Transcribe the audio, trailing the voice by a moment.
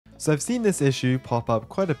So I've seen this issue pop up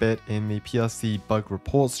quite a bit in the PRC bug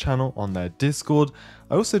reports channel on their Discord.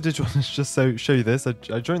 I also did want to just show you this. I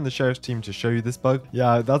joined the sheriff's team to show you this bug.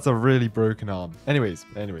 Yeah, that's a really broken arm. Anyways,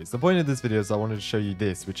 the point of this video is I wanted to show you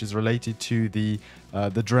this, which is related to the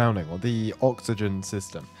drowning or the oxygen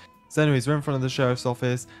system. So anyways, we're in front of the sheriff's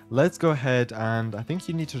office. Let's go ahead and I think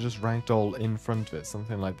you need to just ragdoll in front of it,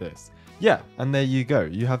 something like this. Yeah, and there you go.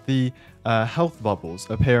 You have the health bubbles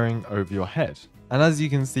appearing over your head. And as you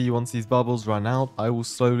can see, once these bubbles run out, I will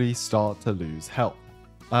slowly start to lose health.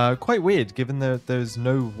 Quite weird, given that there's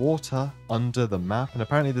no water under the map, and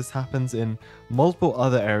apparently this happens in multiple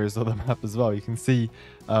other areas of the map as well. You can see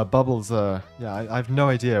bubbles, yeah, I have no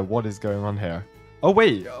idea what is going on here. Oh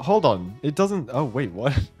wait, hold on, it doesn't, oh wait,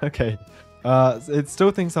 what? Okay, it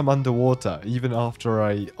still thinks I'm underwater, even after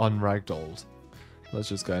I unragdolled. Let's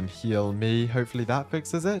just go and heal me, hopefully that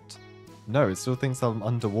fixes it. No, it still thinks I'm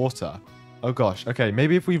underwater. Oh gosh, okay,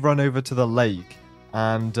 maybe if we run over to the lake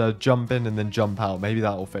and jump in and then jump out, maybe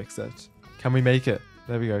that will fix it. Can we make it?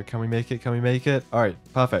 There we go, can we make it, can we make it? Alright,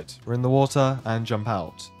 perfect. We're in the water and jump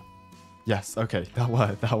out. Yes, okay, that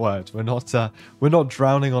worked. We're not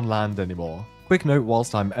drowning on land anymore. Quick note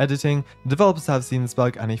whilst I'm editing, the developers have seen this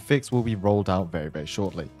bug and a fix will be rolled out very, very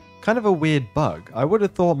shortly. Kind of a weird bug. I would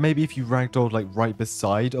have thought maybe if you ragdolled like right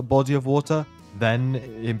beside a body of water,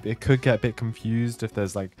 then it could get a bit confused if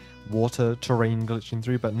there's like water terrain glitching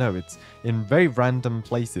through, but no, it's in very random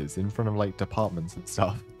places in front of like departments and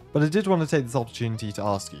stuff. But I did want to take this opportunity to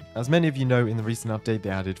ask you, as many of you know, in the recent update they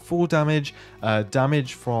added fall damage,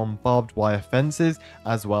 damage from barbed wire fences,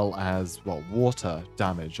 as well as, well, water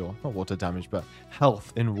damage, or not water damage, but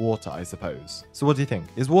health in water, I suppose. So what do you think?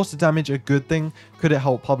 Is water damage a good thing? Could it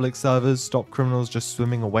help public servers stop criminals just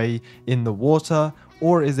swimming away in the water?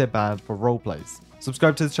 Or is it bad for roleplays?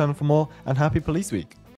 Subscribe to this channel for more, and happy Police Week!